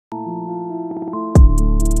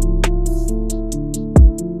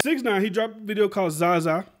6IX9INE, he dropped a video called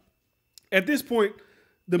ZaZa. At this point,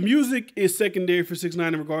 the music is secondary for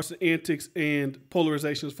 6IX9INE in regards to antics and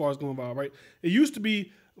polarization as far as going viral, right? It used to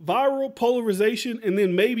be viral polarization, and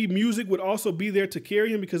then maybe music would also be there to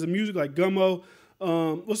carry him because of music like Gummo.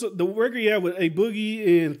 The record he had with A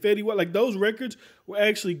Boogie and Fetty Wap, like those records were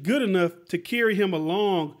actually good enough to carry him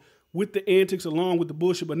along with the antics, along with the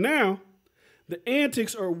bullshit. But now, the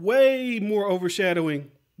antics are way more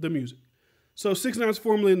overshadowing the music. So 6IX9INE's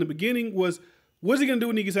formula in the beginning was, what's he gonna do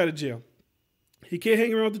when he gets out of jail? He can't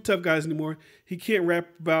hang around with the tough guys anymore. He can't rap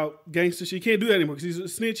about gangster shit. He can't do that anymore because he's a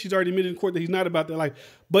snitch. He's already admitted in court that he's not about that life.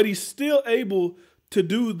 But he's still able to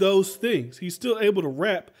do those things. He's still able to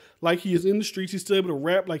rap like he is in the streets. He's still able to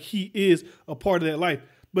rap like he is a part of that life.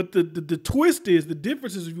 But the twist is, the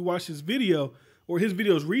difference is if you watch his video or his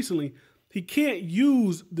videos recently, he can't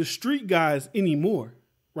use the street guys anymore,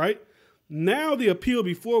 right? Now the appeal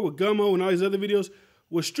before with Gummo and all these other videos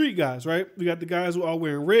was street guys, right? We got the guys who are all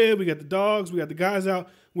wearing red. We got the dogs. We got the guys out.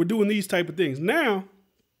 We're doing these type of things. Now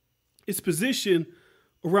it's positioned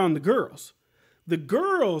around the girls. The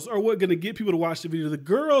girls are what going to get people to watch the video. The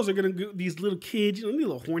girls are going to get these little kids, you know, these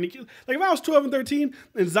little horny kids. Like if I was 12 and 13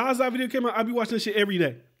 and ZaZa video came out, I'd be watching this shit every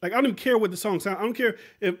day. Like I don't even care what the song sounds. I don't care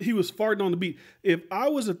if he was farting on the beat. If I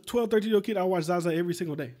was a 12, 13-year-old kid, I'd watch ZaZa every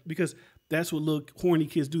single day because that's what little horny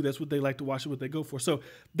kids do. That's what they like to watch and what they go for. So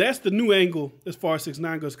that's the new angle as far as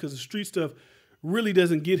 6IX9INE goes because the street stuff really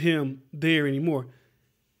doesn't get him there anymore.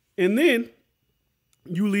 And then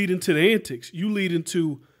you lead into the antics. You lead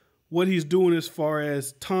into what he's doing as far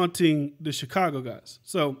as taunting the Chicago guys.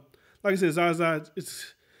 So, like I said, ZaZa,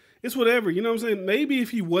 it's whatever. You know what I'm saying? Maybe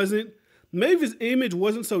if his image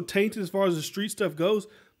wasn't so tainted as far as the street stuff goes,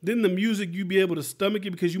 then the music, you'd be able to stomach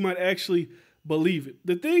it because you might actually believe it.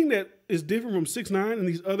 The thing that is different from 6IX9INE and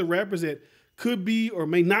these other rappers that could be or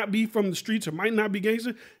may not be from the streets or might not be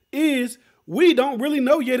gangster is we don't really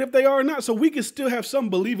know yet if they are or not. So we can still have some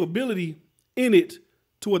believability in it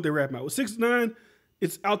to what they're rapping about. With 6IX9INE,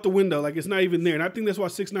 it's out the window. Like, it's not even there. And I think that's why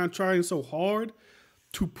 6IX9INE trying so hard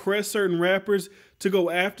to press certain rappers to go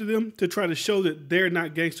after them to try to show that they're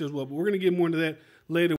not gangsters as well. But we're going to get more into that later.